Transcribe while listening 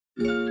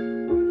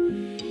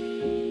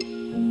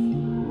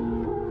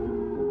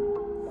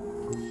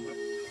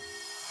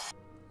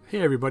Hey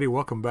everybody,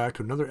 welcome back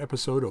to another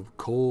episode of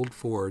Cold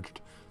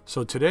Forged.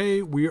 So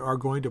today we are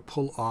going to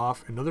pull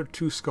off another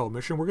 2-skull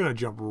mission. We're going to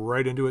jump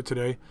right into it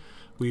today.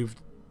 We've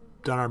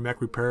done our mech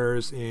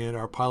repairs and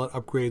our pilot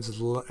upgrades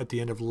at the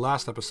end of the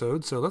last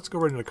episode, so let's go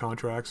right into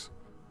contracts.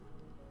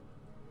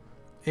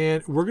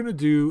 And we're going to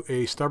do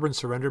a stubborn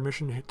surrender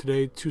mission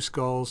today, 2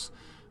 skulls,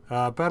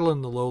 battle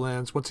in the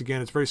lowlands. Once again,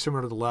 it's very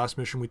similar to the last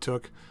mission we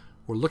took.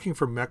 We're looking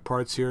for mech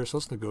parts here, so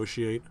let's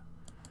negotiate.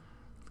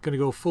 Going to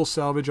go full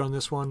salvage on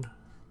this one.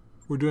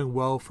 We're doing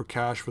well for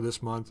cash for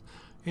this month,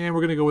 and we're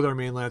going to go with our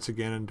main lance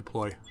again and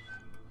deploy.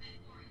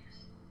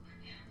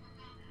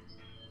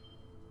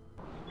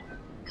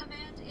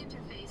 Command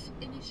interface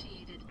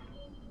initiated.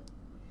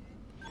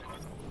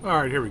 All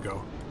right, here we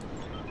go.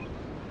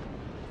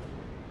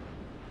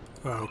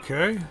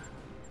 Okay.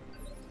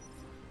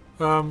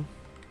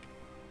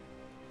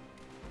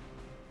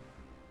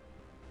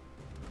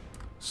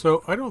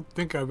 So I don't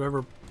think I've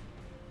ever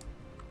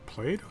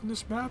played on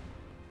this map.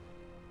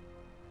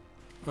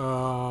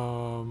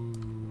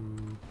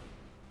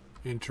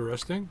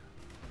 Interesting.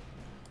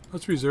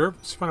 Let's reserve.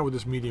 Let's find out what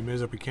this medium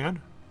is if we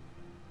can.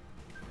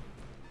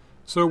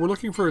 So we're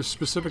looking for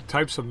specific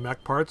types of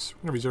mech parts. I'm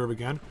going to reserve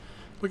again.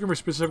 Looking for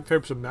specific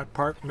types of mech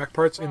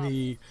parts in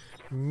the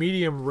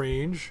medium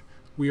range.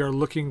 We are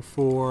looking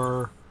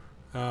for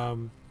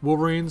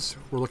Wolverines.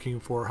 We're looking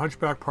for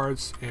Hunchback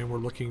parts, and we're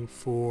looking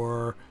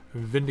for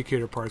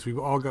Vindicator parts. We've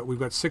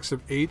got 6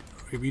 of 8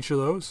 of each of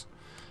those.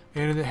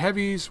 And in the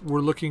heavies,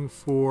 we're looking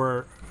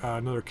for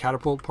another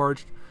catapult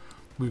part.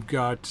 We've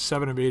got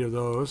 7 of 8 of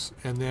those,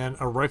 and then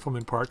a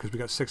rifleman part because we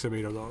got 6 of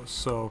 8 of those.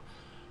 So,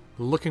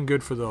 looking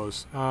good for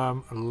those.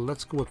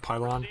 Let's go with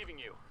pylon.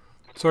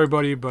 Sorry,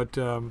 buddy, but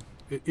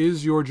it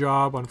is your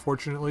job,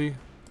 unfortunately.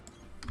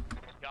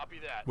 Copy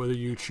that. Whether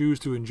you choose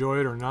to enjoy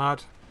it or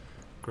not.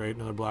 Great,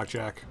 another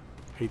blackjack.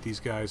 Hate these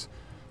guys.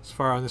 Let's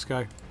fire on this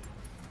guy.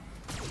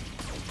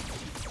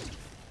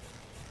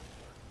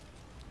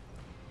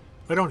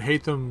 I don't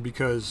hate them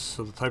because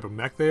of the type of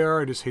mech they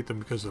are, I just hate them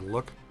because of the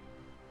look.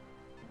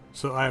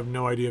 So I have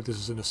no idea if this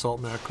is an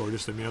assault mech or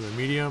just another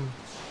medium.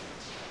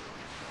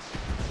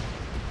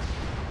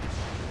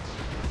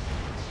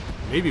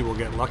 Maybe we'll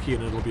get lucky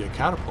and it'll be a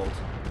catapult.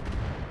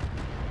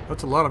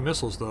 That's a lot of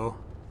missiles though.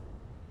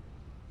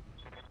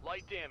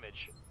 Light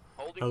damage.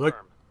 Holding Now that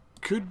firm.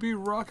 could be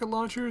rocket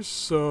launchers,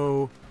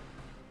 so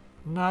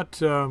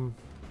not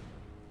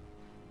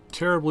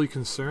terribly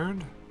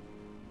concerned.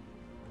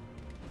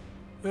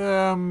 Do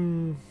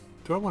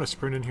I want to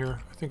sprint in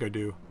here? I think I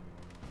do.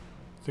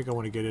 I think I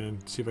want to get in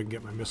and see if I can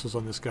get my missiles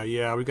on this guy.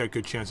 Yeah, we got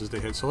good chances to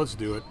hit, so let's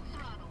do it.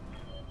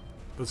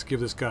 Let's give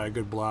this guy a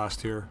good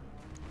blast here.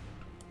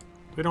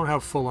 They don't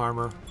have full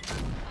armor.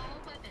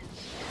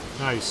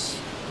 Nice.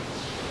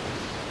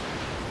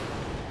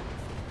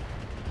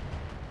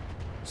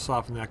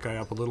 Soften that guy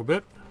up a little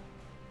bit.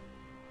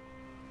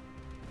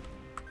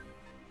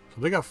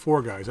 So they got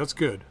 4 guys. That's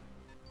good.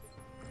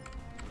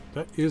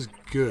 That is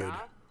good.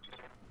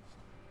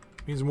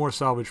 Means more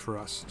salvage for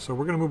us. So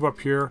we're going to move up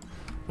here.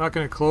 Not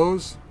going to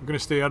close. We're going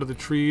to stay out of the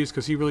trees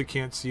because he really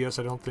can't see us,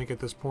 I don't think, at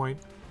this point.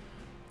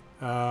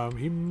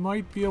 He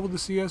might be able to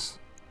see us.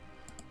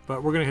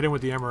 But we're going to hit him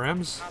with the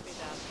MRMs.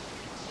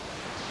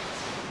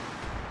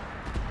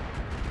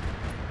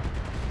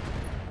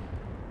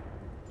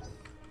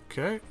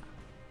 Okay.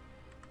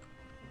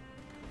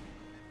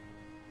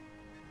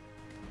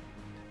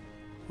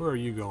 Where are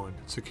you going?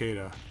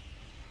 Cicada.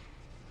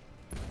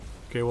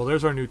 Okay, well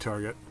there's our new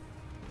target.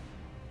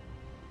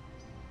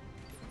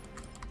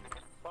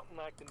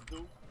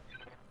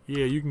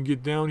 Yeah, you can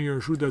get down here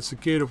and shoot that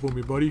cicada for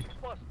me, buddy.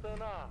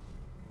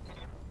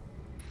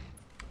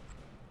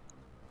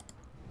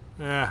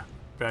 Bad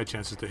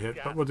chances to hit,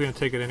 but we're going to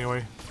take it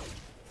anyway.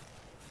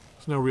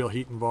 There's no real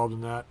heat involved in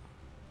that.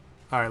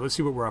 Alright, let's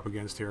see what we're up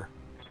against here.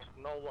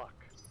 No luck.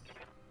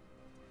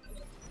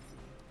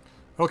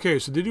 Okay,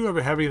 so they do have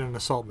a heavy and an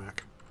assault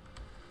mech.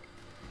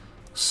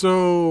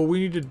 So we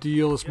need to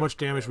deal as much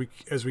damage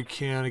as we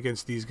can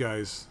against these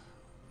guys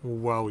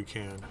while we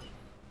can.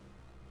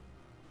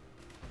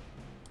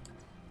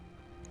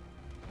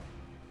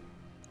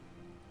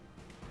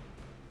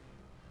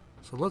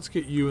 So let's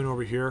get you in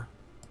over here.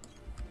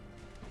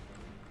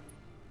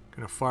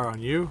 Gonna fire on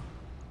you.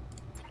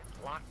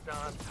 Locked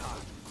on top.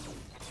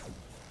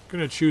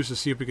 Gonna choose to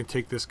see if we can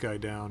take this guy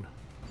down.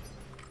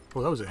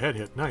 Oh, that was a head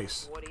hit.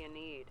 Nice. What do you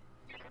need?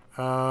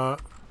 I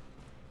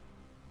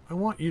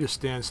want you to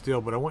stand still,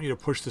 but I want you to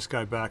push this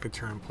guy back a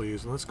turn,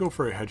 please. And let's go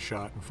for a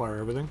headshot and fire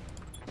everything.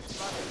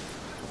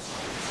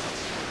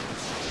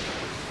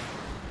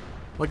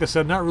 Like I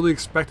said, not really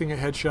expecting a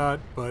headshot,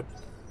 but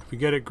if we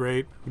get it,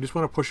 great. We just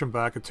want to push him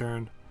back a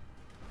turn.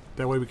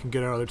 That way we can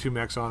get our other 2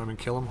 mechs on him and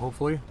kill him,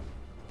 hopefully.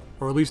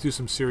 Or at least do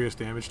some serious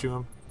damage to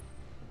him.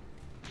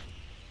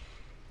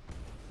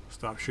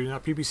 Stop shooting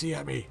that PPC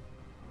at me.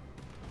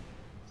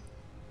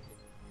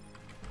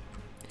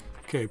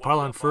 Okay,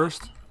 pylon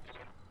first.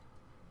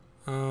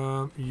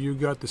 You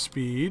got the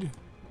speed.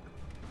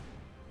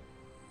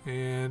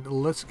 And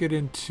let's get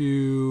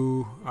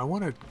into... I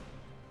want to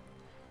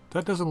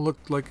That doesn't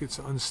look like it's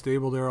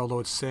unstable there, although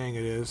it's saying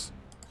it is.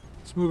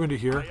 Let's move into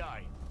here. Aye,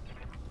 aye.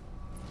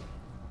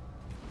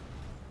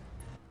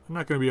 I'm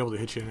not going to be able to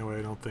hit you anyway,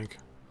 I don't think.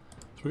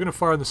 So we're going to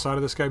fire on the side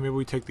of this guy. Maybe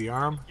we take the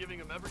arm. Giving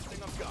him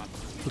everything I've got.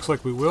 Looks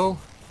like we will.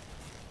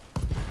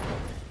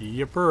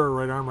 Yipper,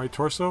 right arm, right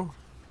torso.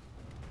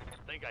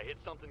 Think I hit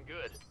something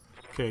good.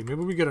 Okay,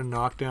 maybe we get a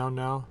knockdown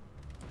now.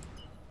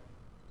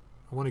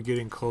 I want to get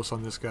in close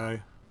on this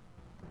guy.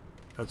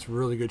 That's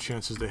really good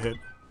chances to hit.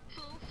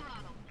 Full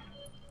throttle.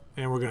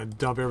 And we're going to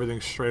dump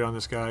everything straight on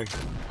this guy. All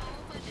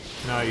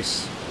weapons.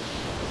 Nice.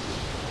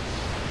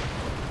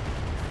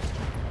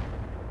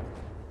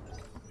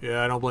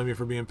 Yeah, I don't blame you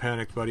for being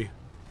panicked, buddy.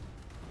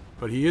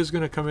 But he is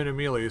going to come in at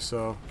melee,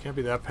 so can't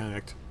be that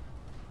panicked.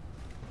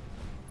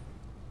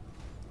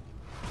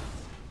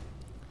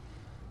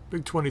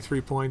 Big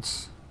 23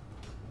 points.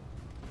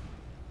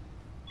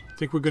 I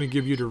think we're going to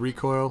give you the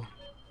recoil.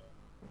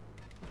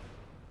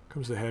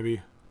 Comes the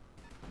heavy.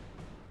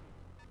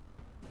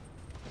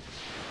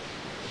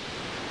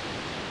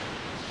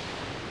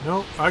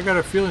 No, I got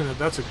a feeling that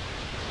that's a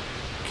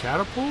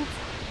catapult?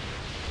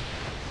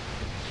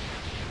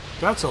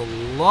 That's a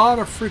lot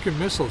of freaking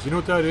missiles. You know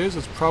what that is?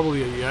 It's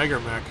probably a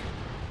Jaeger mech.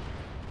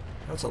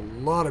 That's a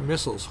lot of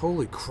missiles.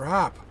 Holy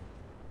crap.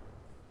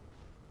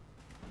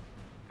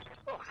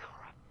 Oh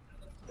crap!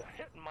 They're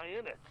hitting my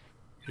innards.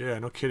 Yeah,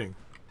 no kidding.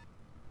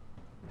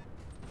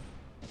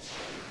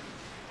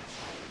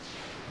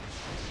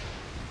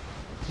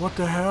 What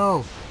the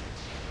hell?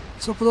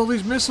 What's up with all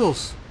these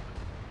missiles?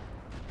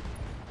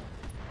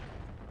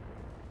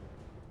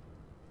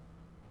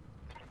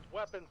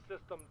 Weapon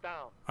system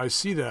down. I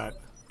see that.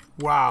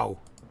 Wow.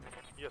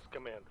 Yes,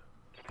 command.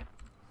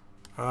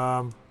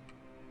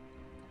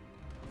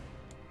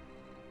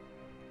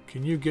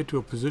 Can you get to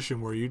a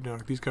position where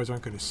these guys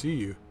aren't going to see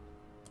you?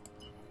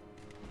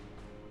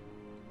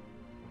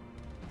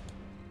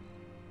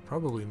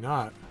 Probably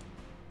not.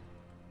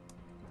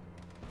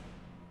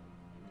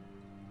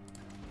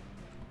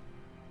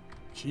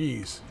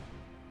 Jeez.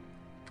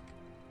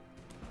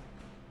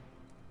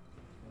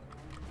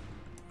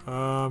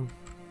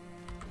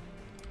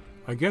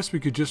 I guess we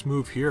could just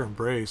move here and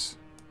brace.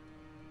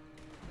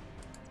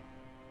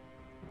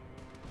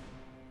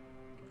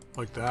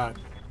 Like that.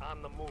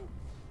 On the move.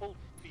 Full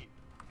speed.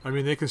 I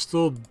mean, they can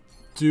still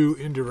do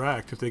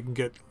indirect if they can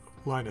get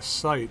line of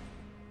sight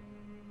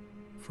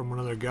from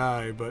another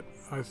guy, but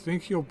I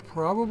think he'll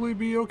probably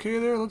be okay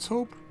there. Let's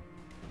hope.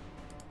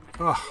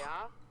 Ugh,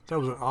 Yeah? that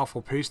was an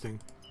awful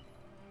pasting.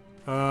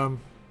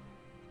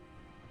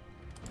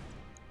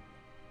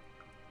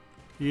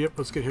 Yep,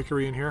 let's get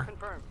Hickory in here.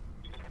 Confirmed.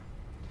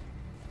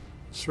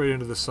 Straight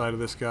into the side of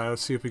this guy.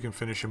 Let's see if we can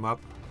finish him up.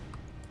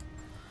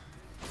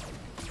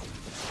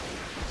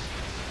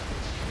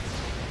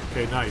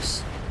 Okay,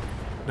 nice.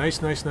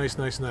 Nice, nice, nice,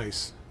 nice,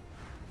 nice.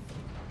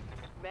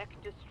 Mech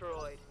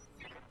destroyed.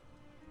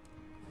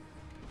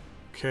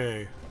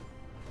 Okay.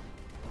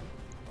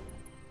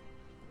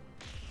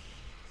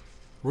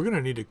 We're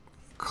gonna need to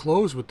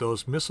close with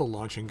those missile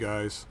launching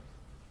guys.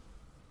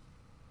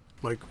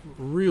 Like,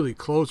 really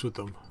close with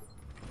them.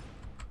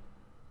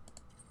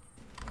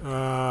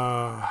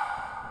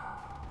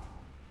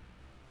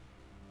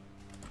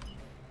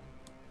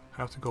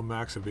 Have to go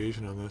max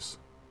evasion on this.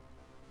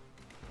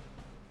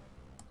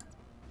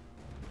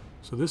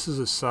 So this is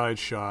a side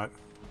shot.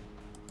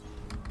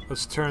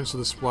 Let's turn so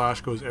the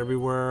splash goes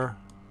everywhere.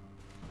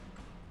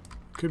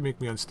 Could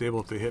make me unstable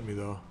if they hit me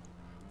though.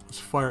 Let's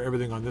fire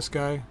everything on this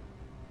guy.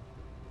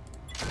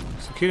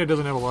 Cicada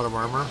doesn't have a lot of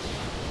armor.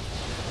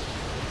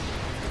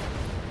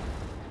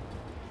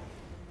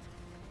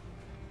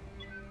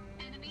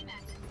 Enemy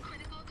mech.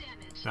 Critical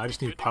damage. Now I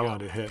just need Pylon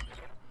to hit.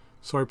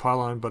 Sorry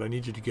Pylon, but I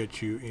need you to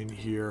get you in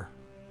here.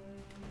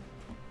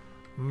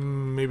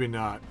 Maybe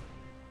not.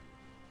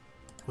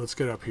 Let's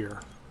get up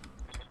here.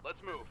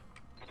 Let's move.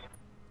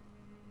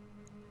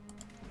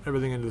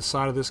 Everything into the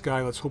side of this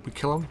guy. Let's hope we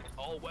kill him.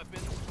 All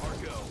weapons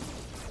are go.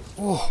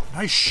 Oh,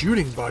 nice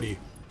shooting, buddy.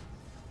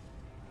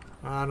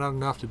 Not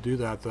enough to do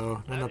that,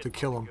 though. Not enough to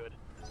kill him. Good.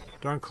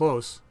 Darn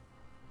close.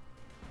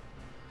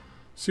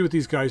 See what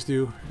these guys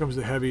do. Here comes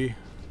the heavy.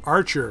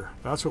 Archer.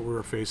 That's what we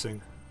were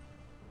facing.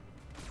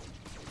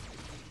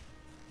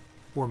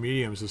 4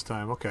 mediums this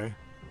time. Okay.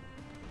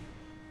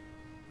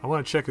 I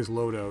want to check his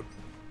loadout.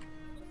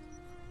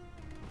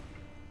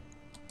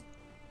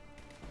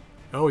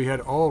 Oh, he had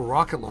all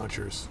rocket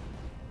launchers.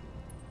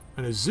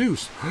 And a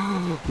Zeus.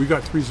 We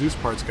got 3 Zeus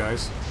parts,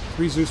 guys.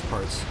 3 Zeus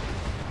parts.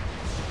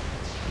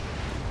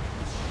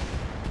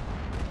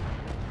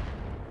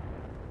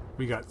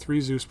 We got 3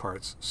 Zeus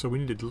parts. So we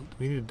need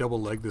to double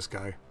leg this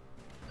guy.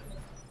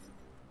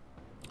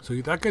 So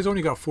that guy's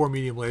only got 4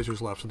 medium lasers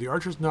left. So the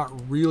Archer's not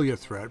really a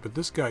threat, but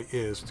this guy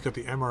is. He's got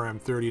the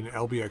MRM-30 and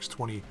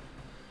LBX-20.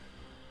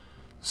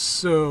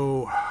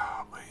 So,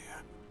 oh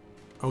man.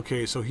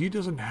 Okay, so he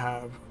doesn't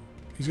have...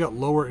 He's got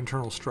lower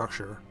internal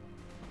structure.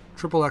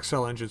 Triple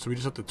XL engine, so we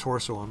just have to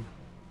torso him.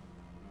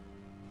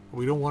 But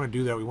we don't want to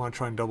do that. We want to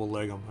try and double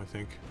leg him, I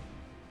think.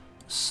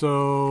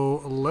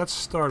 So, let's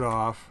start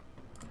off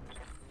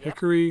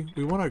Hickory.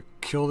 We want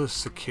to kill this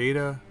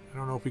cicada. I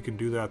don't know if we can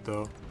do that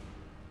though.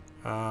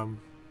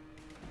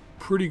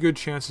 Pretty good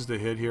chances to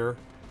hit here.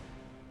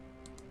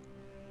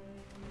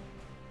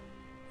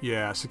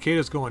 Yeah,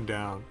 cicada's going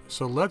down.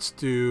 So let's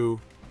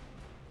do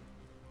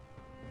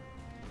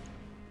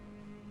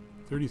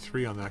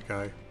 33 on that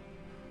guy.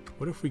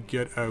 What if we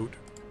get out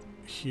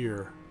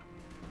here?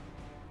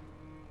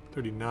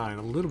 39,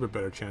 a little bit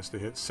better chance to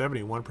hit.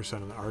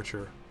 71% on the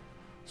archer.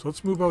 So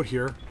let's move out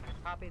here.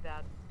 Copy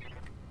that.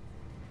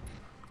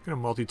 Gonna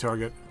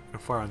multi-target. Gonna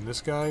fire on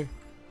this guy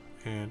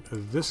and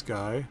this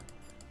guy.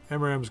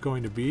 MRM's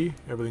going to B.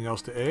 Everything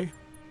else to A.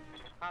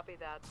 Copy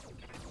that.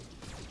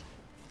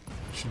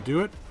 Should do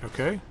it.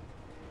 Okay.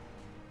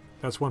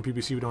 That's one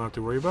PPC we don't have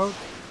to worry about.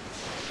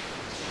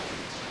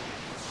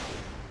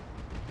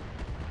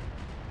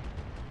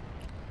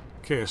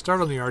 Okay, I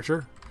start on the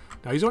archer.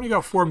 Now he's only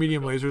got 4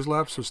 medium lasers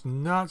left, so it's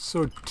not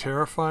so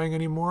terrifying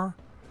anymore.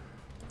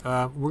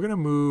 We're going to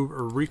move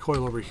a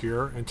recoil over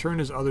here and turn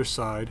his other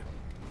side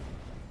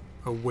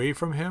away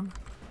from him.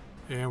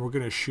 And we're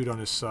going to shoot on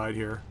his side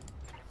here.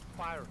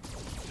 Fire.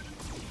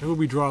 Maybe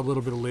we draw a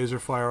little bit of laser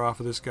fire off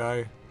of this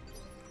guy.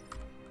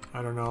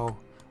 I don't know.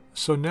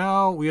 So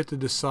now we have to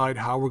decide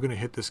how we're going to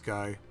hit this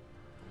guy.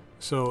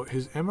 So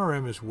his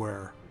MRM is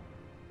where?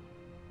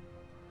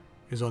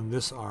 Is on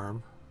this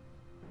arm.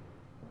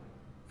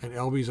 And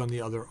LB's on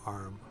the other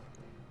arm.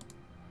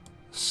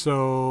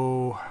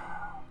 So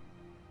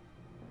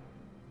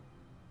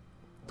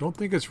don't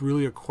think it's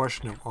really a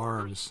question of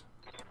arms.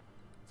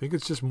 I think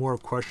it's just more a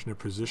question of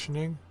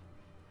positioning.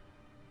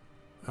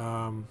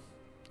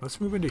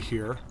 Let's move into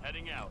here.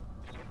 Heading out.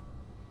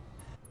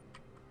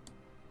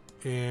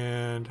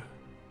 And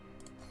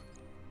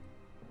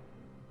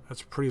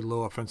that's a pretty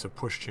low offensive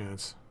push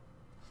chance.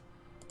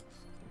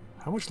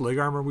 How much leg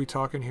armor are we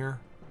talking here?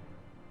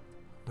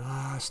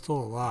 Still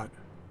a lot.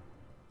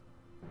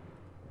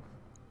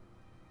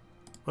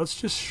 Let's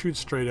just shoot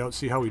straight out,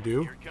 see how we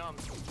do. Here it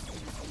comes.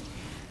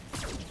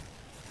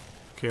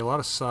 Okay, a lot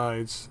of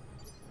sides.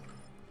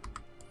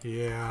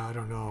 Yeah, I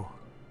don't know.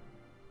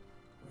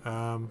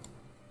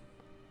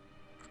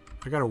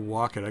 I gotta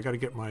walk it. I gotta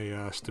get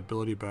my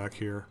stability back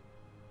here.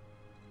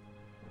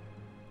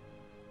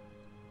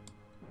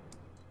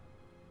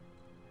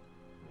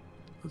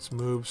 Let's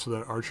move so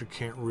that Archer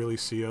can't really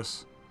see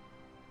us.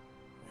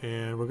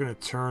 And we're gonna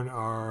turn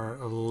our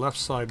left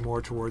side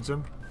more towards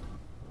him.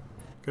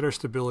 Get our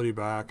stability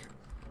back.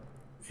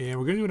 And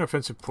we're gonna do an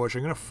offensive push.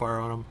 I'm gonna fire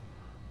on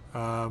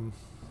him.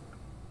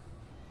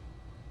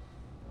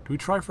 Do we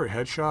try for a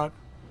headshot?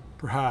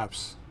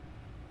 Perhaps.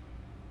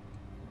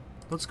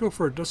 Let's try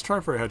for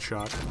a headshot.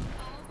 All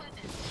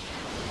weapons.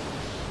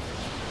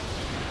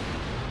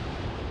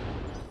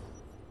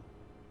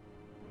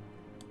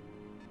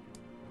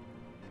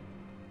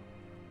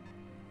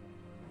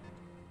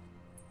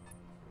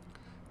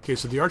 Okay,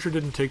 so the archer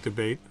didn't take the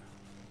bait.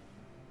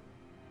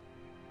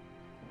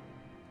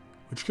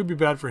 Which could be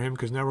bad for him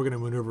because now we're going to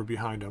maneuver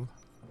behind him.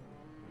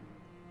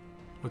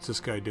 What's this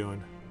guy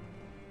doing?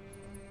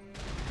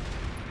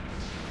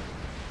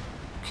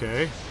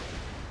 Okay.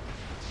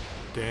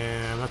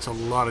 Damn, that's a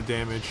lot of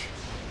damage.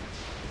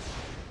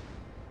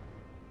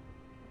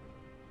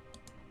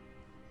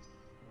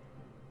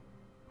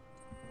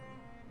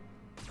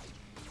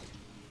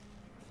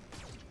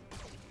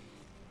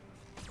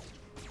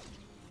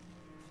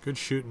 Good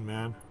shooting,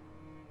 man.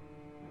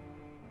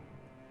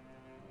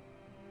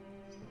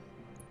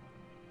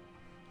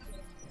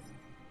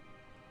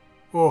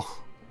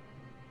 Oh.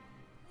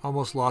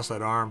 Almost lost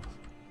that arm.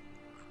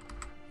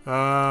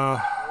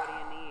 What do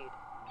you need?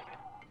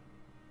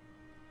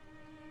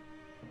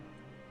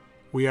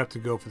 We have to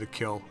go for the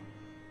kill.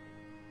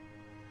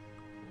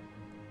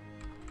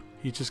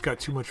 He just got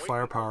too much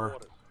firepower.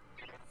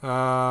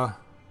 How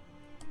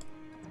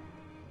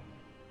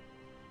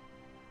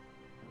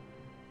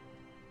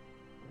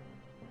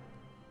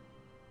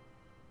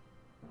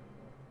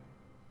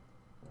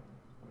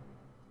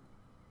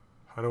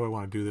do I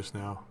want to do this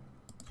now?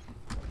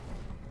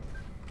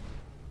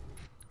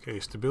 Okay,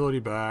 stability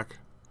back.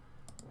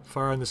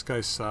 Fire on this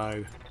guy's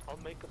side. I'll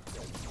make a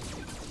fit.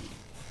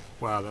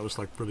 Wow, that was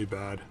like really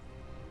bad.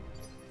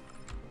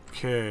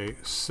 Okay,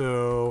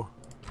 so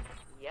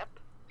Yep.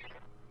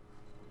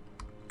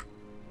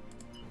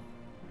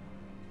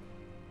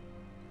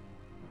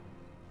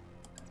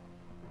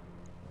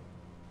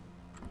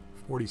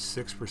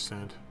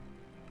 46%.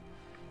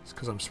 It's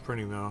because I'm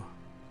sprinting though.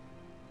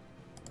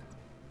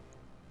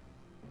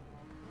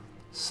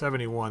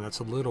 71, that's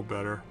a little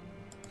better.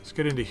 Let's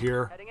get into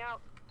here. Heading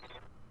out.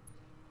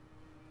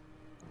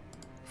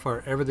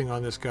 Fire everything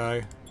on this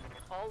guy.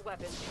 All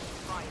weapons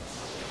fire.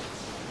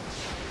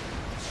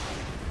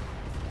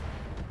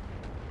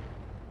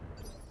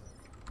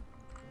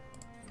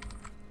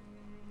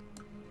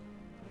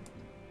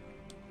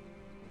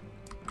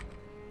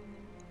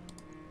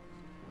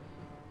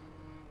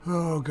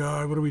 Oh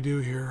god, what do we do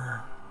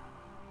here?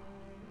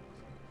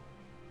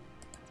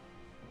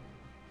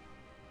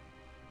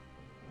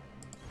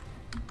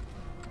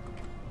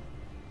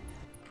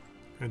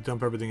 Gonna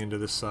dump everything into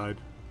this side.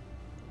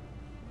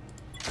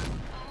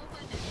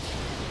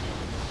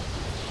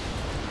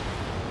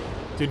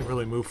 Didn't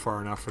really move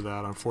far enough for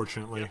that,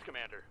 unfortunately. Yes,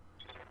 Commander.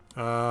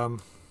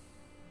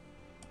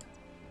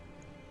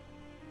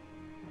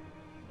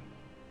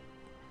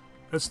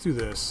 Let's do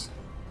this.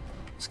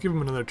 Let's give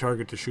him another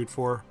target to shoot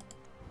for.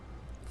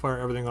 Fire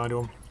everything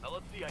onto him. Now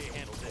let's see how you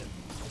handle this.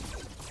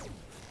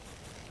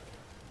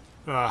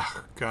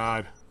 Ah,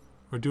 God.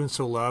 We're doing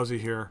so lousy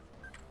here.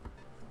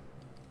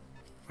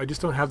 I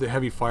just don't have the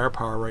heavy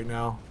firepower right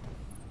now.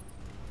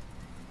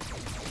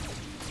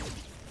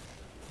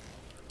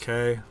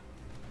 Okay.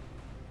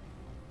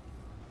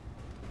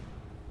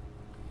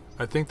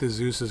 I think the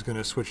Zeus is going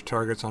to switch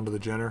targets onto the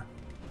Jenner.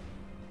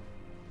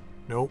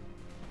 Nope.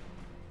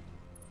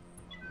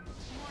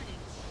 Warning.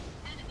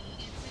 Enemy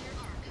in rear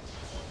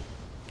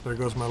arc. There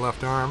goes my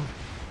left arm.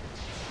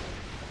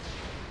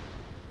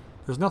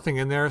 There's nothing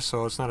in there,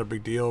 so it's not a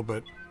big deal,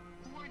 but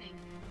Warning.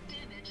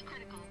 Damage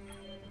critical.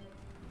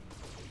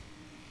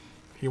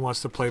 he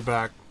wants to play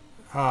back.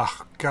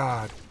 Ah,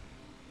 God.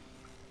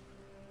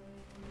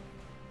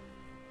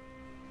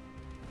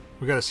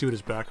 We gotta see what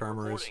his back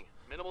armor is. Warning.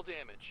 Minimal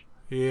damage.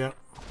 Yeah.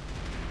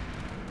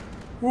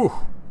 Woo!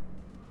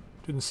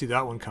 Didn't see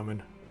that one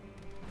coming.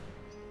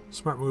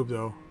 Smart move,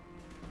 though.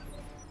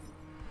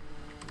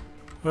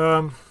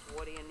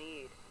 What do you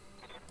need?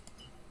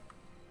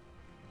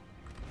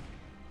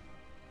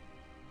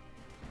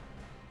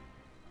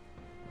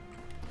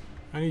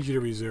 I need you to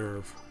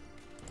reserve.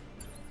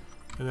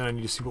 And then I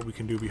need to see what we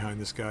can do behind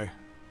this guy.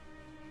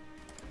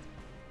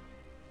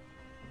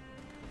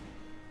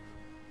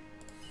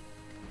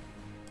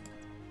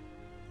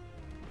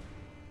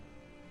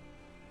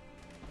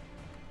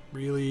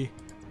 Really?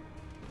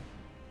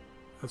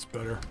 That's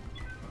better.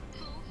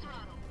 Full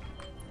throttle.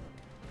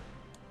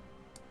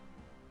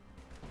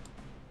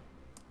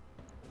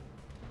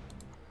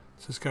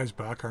 What's this guy's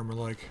back armor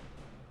like?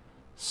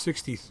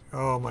 60.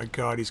 Oh my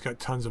god, he's got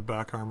tons of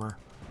back armor.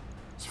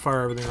 Let's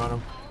fire everything on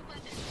him. All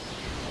weapons.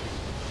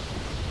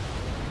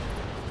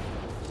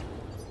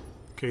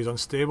 Okay, he's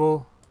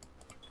unstable.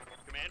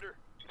 Commander.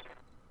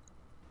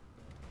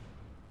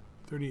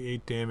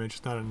 38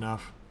 damage, not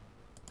enough.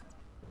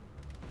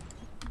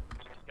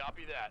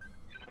 Copy that.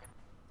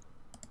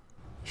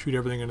 Shoot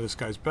everything into this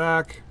guy's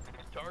back.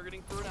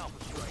 Targeting for an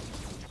alpha strike.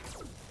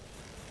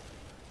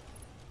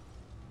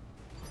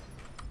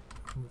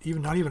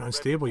 Not even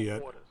unstable Ready for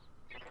yet. orders.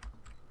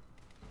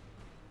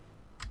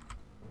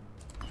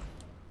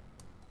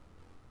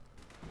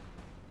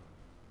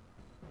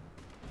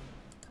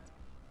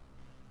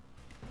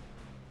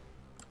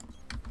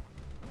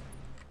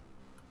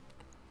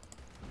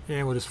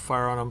 And we'll just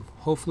fire on him.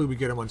 Hopefully we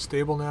get him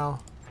unstable now.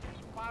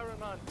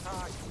 Firing on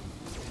target.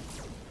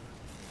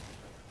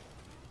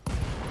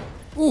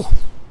 Oh!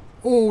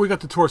 Oh, we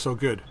got the torso.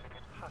 Good.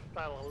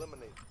 Hostile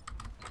eliminated.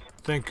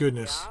 Thank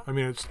goodness. I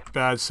mean, it's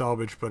bad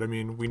salvage, but I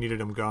mean, we needed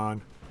him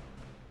gone.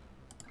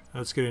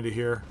 Let's get into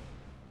here.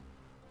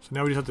 So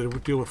now we just have to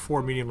deal with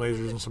 4 medium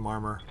lasers and some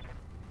armor.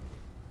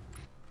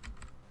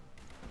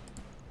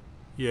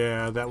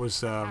 Yeah, that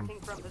was, Attacking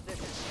from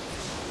position.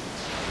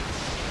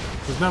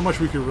 there's not much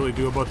we could really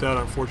do about that,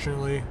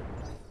 unfortunately.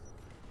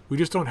 We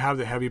just don't have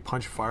the heavy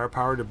punch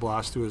firepower to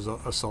blast through his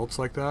assaults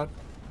like that.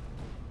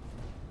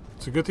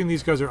 It's a good thing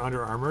these guys are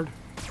under armored.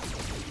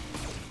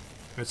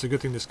 It's a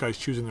good thing this guy's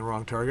choosing the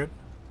wrong target.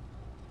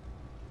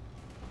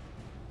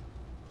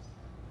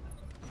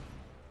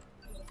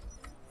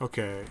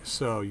 Okay,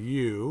 so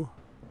you...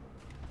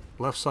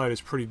 Left side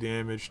is pretty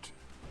damaged.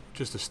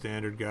 Just a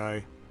standard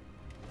guy.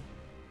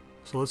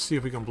 So let's see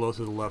if we can blow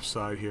through the left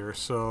side here.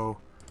 So...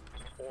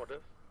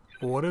 Orders.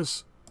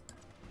 Orders?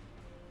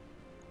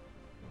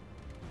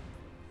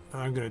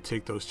 I'm going to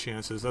take those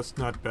chances. That's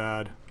not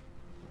bad.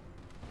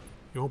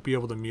 You won't be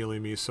able to melee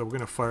me, so we're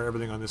going to fire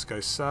everything on this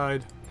guy's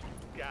side.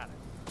 Got it.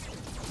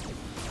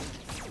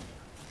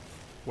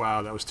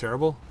 Wow, that was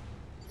terrible.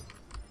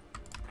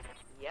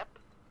 Yep.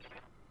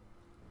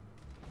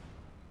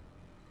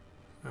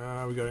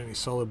 We got any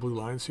solid blue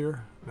lines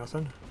here?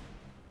 Nothing.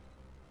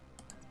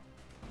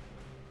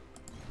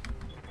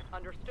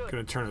 Understood.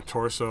 Gonna turn a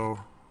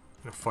torso.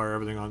 Gonna fire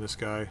everything on this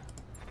guy.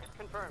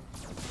 Confirmed.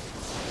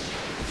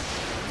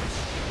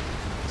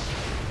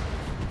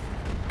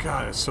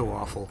 God, it's so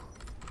awful.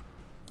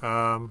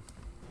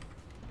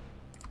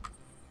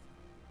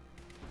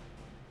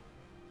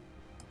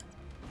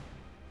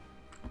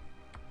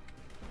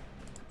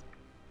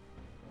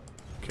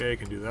 Okay,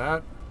 can do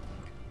that.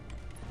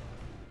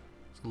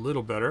 It's a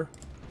little better.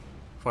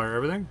 Fire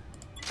everything.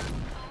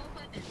 All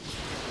weapons.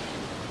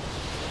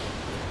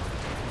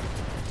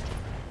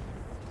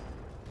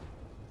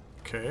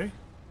 Okay.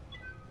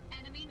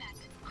 Enemy mech.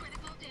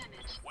 Critical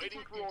damage.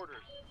 Waiting for detected.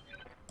 orders.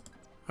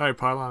 Alright,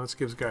 pylon, let's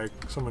give this guy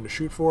someone to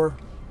shoot for.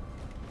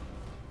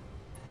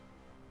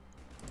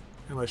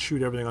 And let's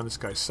shoot everything on this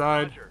guy's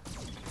side. Roger.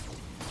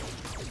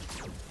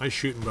 Nice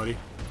shooting, buddy.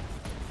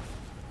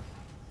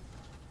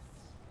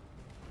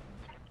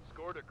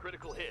 Scored a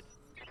critical hit.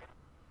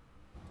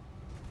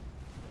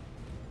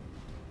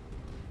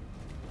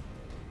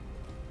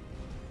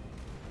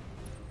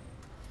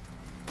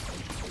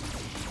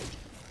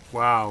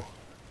 Wow.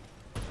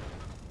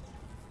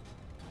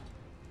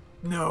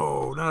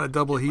 No, not a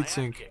double My ass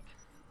heatsink. kicked.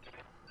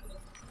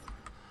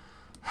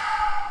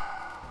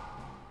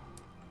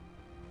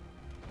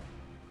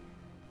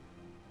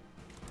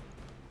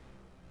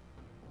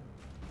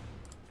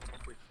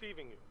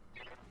 Receiving you.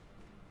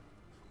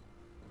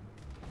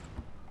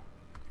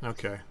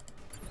 Okay.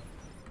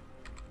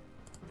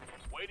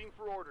 Waiting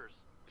for orders.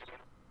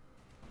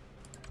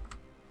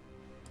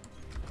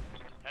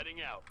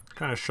 Heading out.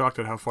 Kind of shocked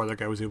at how far that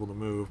guy was able to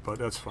move, but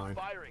that's fine.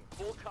 Firing.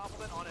 Full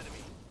complement on enemy.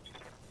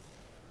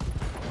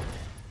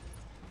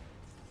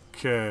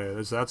 Okay,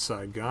 there's that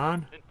side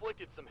gone.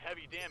 Inflicted some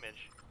heavy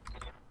damage.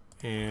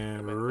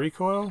 And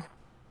recoil.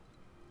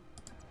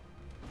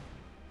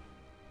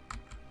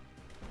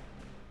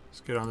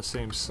 Let's get on the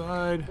same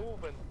side.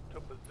 Moving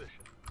to position.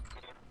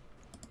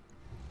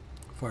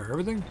 Fire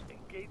everything.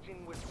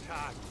 Engaging with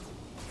target.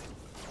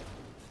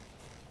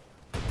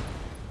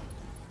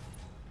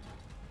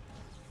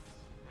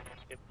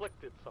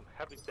 Inflicted some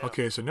heavy damage.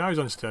 Okay, so now he's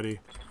unsteady.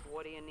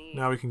 What do you need?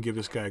 Now we can give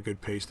this guy a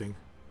good pasting.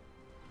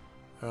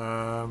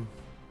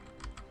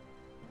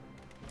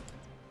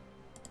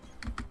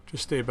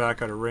 Just stay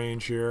back out of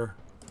range here.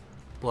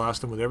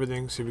 Blast him with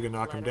everything. See if we can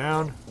knock him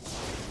down.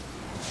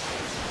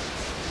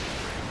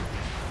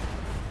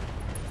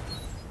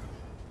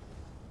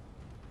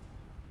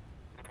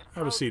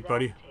 Have a seat,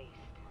 buddy.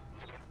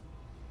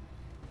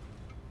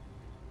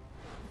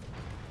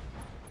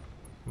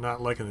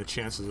 Not liking the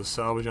chances of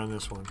salvage on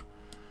this one.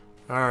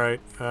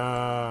 Alright.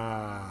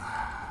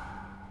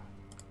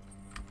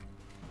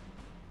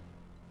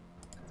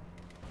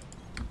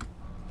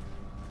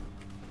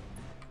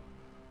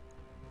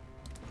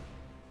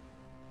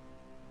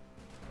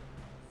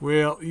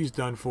 Well, he's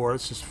done for.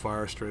 Let's just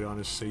fire straight on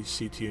his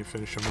CT and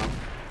finish him up.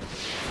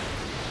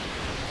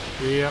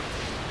 Yep.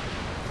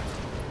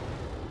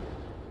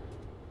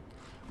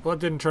 Well, it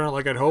didn't turn out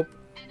like I'd hoped.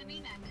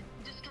 Enemy mech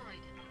destroyed.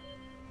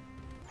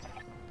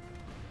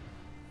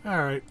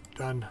 Alright,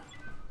 done.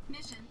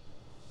 Mission.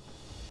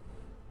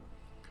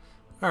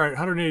 Alright,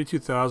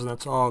 182,000.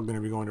 That's all going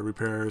to be going to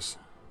repairs.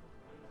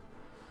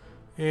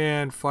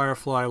 And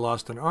Firefly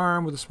lost an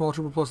arm with a small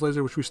triple plus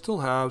laser, which we still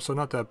have, so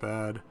not that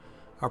bad.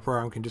 Upper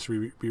arm can just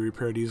be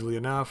repaired easily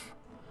enough.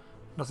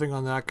 Nothing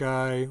on that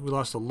guy. We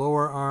lost a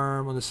lower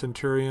arm on the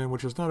Centurion,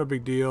 which is not a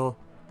big deal.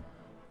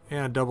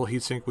 And a double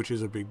heatsink, which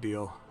is a big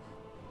deal.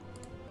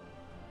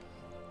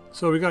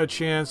 So we got a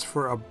chance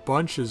for a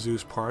bunch of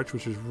Zeus parts,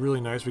 which is really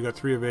nice. We got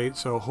 3 of 8,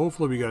 so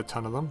hopefully we got a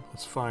ton of them.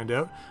 Let's find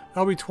out.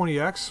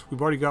 LB20X,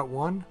 we've already got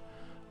one.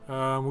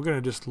 We're going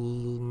to just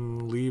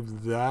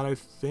leave that, I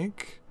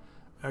think.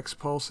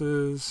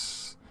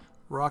 X-pulses,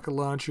 rocket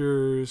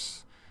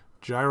launchers,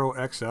 Gyro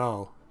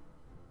XL.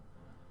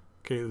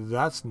 Okay,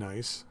 that's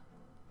nice.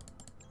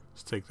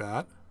 Let's take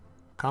that.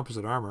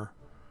 Composite armor.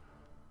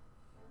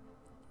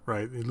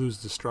 Right, they lose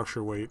the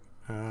structure weight.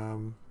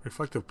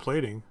 Reflective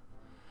plating.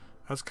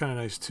 That's kind of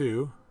nice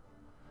too.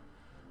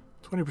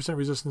 20%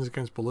 resistance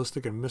against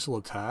ballistic and missile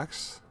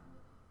attacks.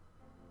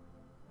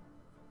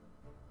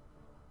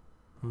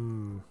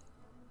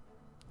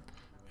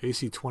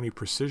 AC-20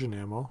 precision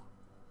ammo.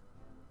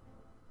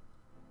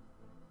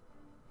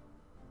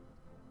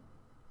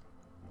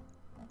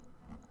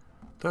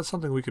 That's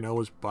something we can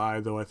always buy,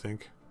 though, I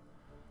think.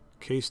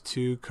 Case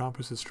 2,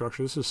 composite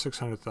structure. This is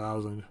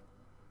 600,000.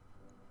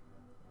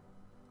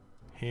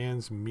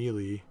 Hands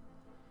melee.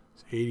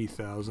 It's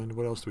 80,000.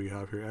 What else do we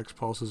have here?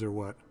 X-pulses are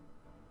what?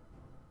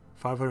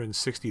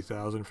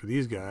 560,000 for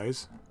these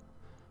guys.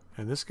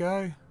 And this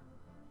guy?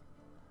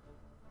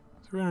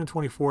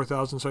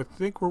 324,000. So I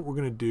think what we're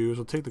going to do is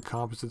we'll take the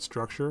composite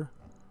structure.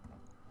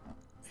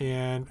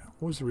 And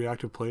what was the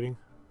reactive plating?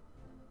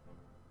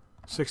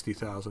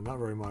 60,000. Not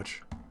very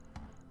much.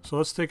 So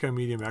let's take a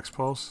medium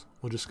X-pulse.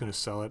 We're just going to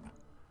sell it.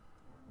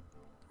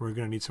 We're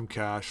going to need some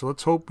cash. So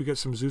let's hope we get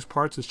some Zeus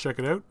parts. Let's check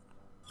it out.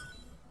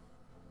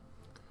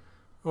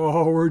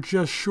 Oh, we're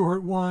just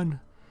short one.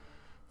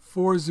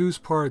 4 Zeus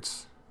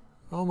parts.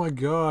 Oh my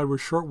god, we're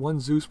short 1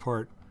 Zeus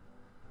part.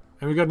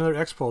 And we got another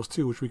X-pulse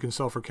too, which we can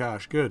sell for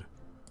cash. Good.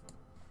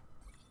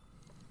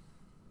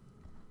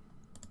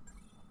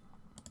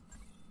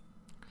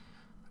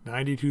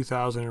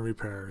 $92,000 in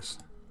repairs.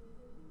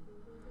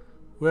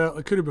 Well,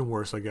 it could have been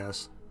worse, I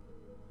guess.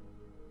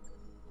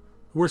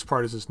 The worst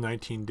part is it's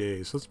 19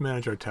 days. Let's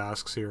manage our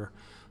tasks here.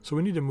 So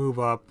we need to move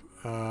up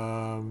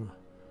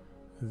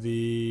what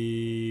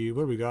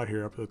do we got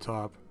here up at the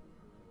top?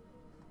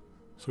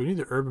 So we need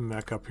the urban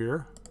mech up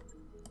here.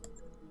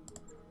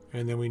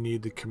 And then we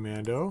need the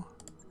commando.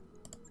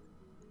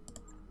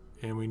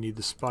 And we need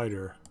the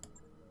spider.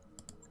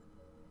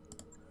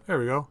 There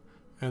we go.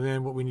 And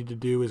then what we need to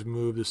do is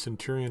move the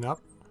Centurion up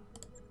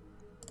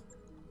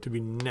to be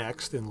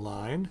next in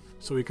line,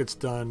 so it gets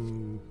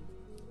done,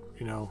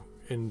 you know,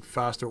 in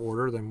faster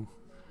order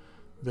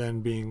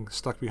than being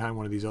stuck behind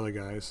one of these other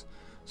guys.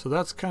 So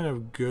that's kind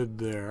of good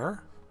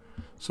there.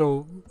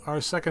 So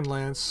our second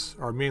lance,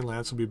 our main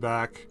lance, will be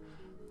back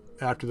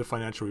after the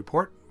financial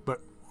report,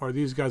 or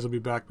these guys will be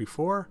back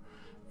before.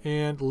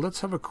 And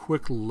let's have a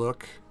quick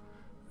look.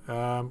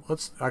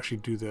 Let's actually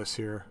do this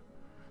here.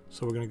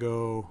 So we're going to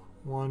go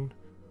 1,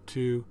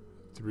 2,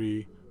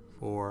 3,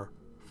 4,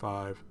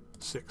 5,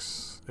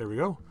 6. There we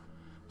go.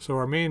 So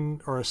our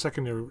main, or our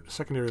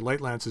secondary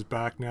light lance is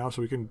back now,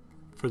 so we can,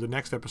 for the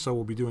next episode,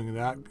 we'll be doing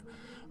that.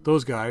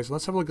 Those guys.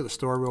 Let's have a look at the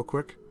store real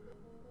quick.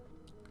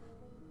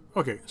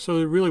 Okay,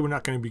 so really we're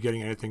not going to be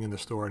getting anything in the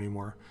store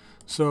anymore.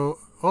 So,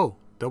 oh,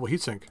 double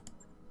heatsink.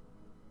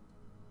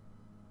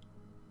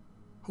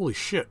 Holy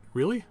shit,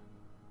 really?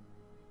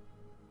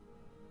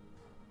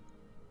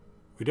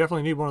 We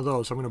definitely need one of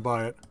those, so I'm going to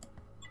buy it.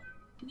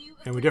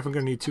 And we definitely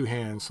going to need 2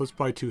 hands. So let's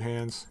buy 2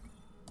 hands.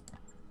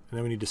 And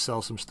then we need to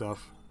sell some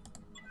stuff.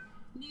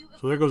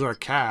 So there goes our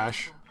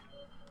cash.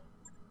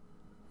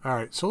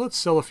 Alright, so let's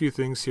sell a few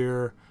things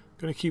here.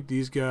 Going to keep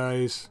these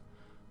guys.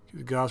 Keep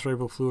the Gauss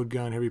rifle, fluid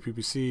gun, heavy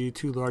PPC,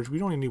 2 large. We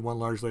don't even need 1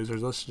 large laser.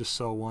 Let's just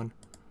sell 1.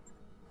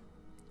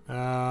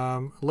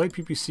 Light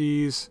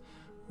PPCs.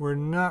 We're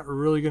not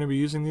really going to be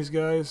using these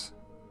guys.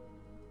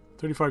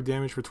 35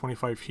 damage for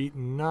 25 heat.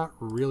 Not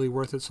really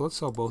worth it. So let's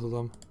sell both of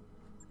them.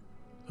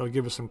 That'll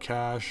give us some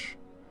cash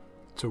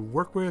to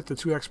work with. The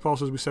 2 X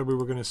pulses we said we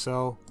were going to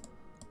sell.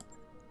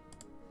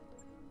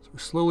 So we're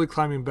slowly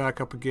climbing back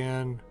up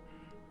again.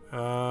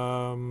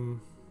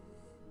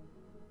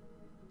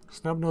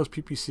 Snub-nosed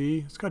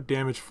PPC. It's got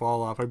damage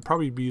fall off. I'd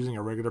probably be using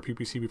a regular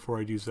PPC before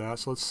I'd use that.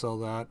 So let's sell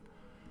that.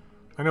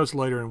 I know it's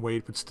lighter in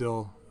weight, but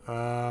still.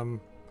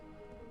 Thermal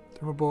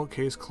bullet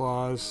case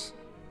claws.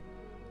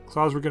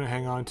 Claws we're going to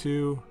hang on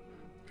to.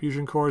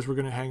 Fusion cores we're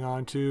going to hang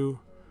on to.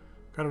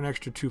 Got an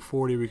extra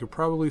 240 we could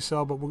probably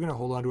sell, but we're going to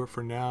hold on to it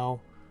for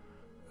now.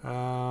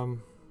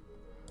 1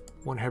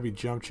 heavy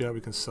jump jet,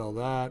 we can sell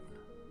that.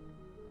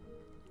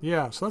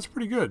 Yeah, so that's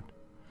pretty good.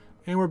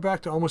 And we're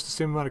back to almost the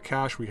same amount of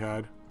cash we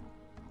had.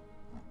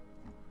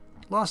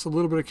 Lost a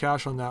little bit of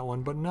cash on that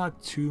one, but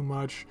not too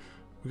much.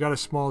 We got a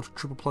small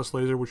triple plus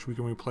laser, which we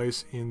can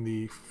replace in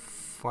the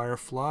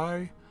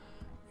Firefly.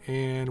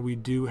 And we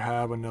do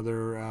have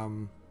another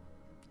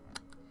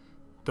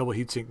double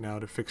heatsink now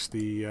to fix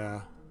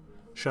the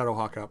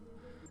Shadowhawk up.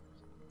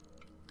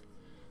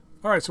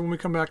 Alright, so when we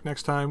come back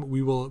next time,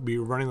 we will be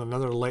running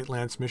another Light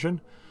Lance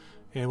mission.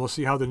 And we'll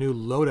see how the new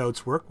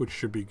loadouts work, which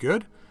should be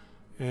good.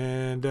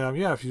 And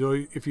yeah,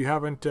 if you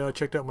haven't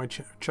checked out my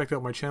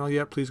channel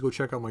yet, please go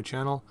check out my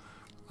channel.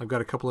 I've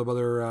got a couple of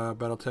other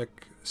BattleTech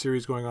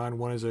series going on.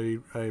 One is a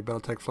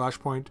BattleTech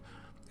Flashpoint,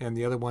 and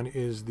the other one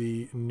is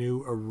the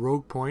new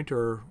Rogue Point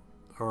or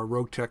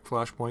Roguetech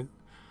Flashpoint.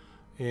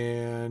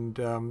 And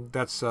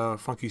that's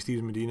Funky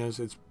Steve Medina's.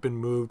 It's been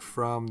moved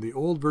from the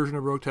old version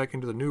of Roguetech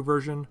into the new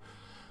version.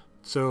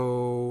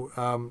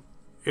 So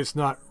it's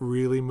not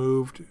really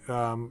moved.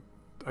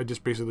 I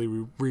just basically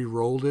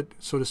re-rolled it,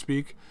 so to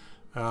speak.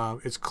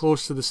 It's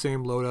close to the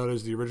same loadout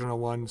as the original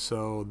one,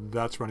 so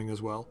that's running as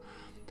well.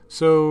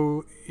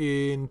 So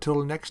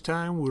until next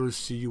time, we'll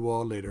see you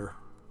all later.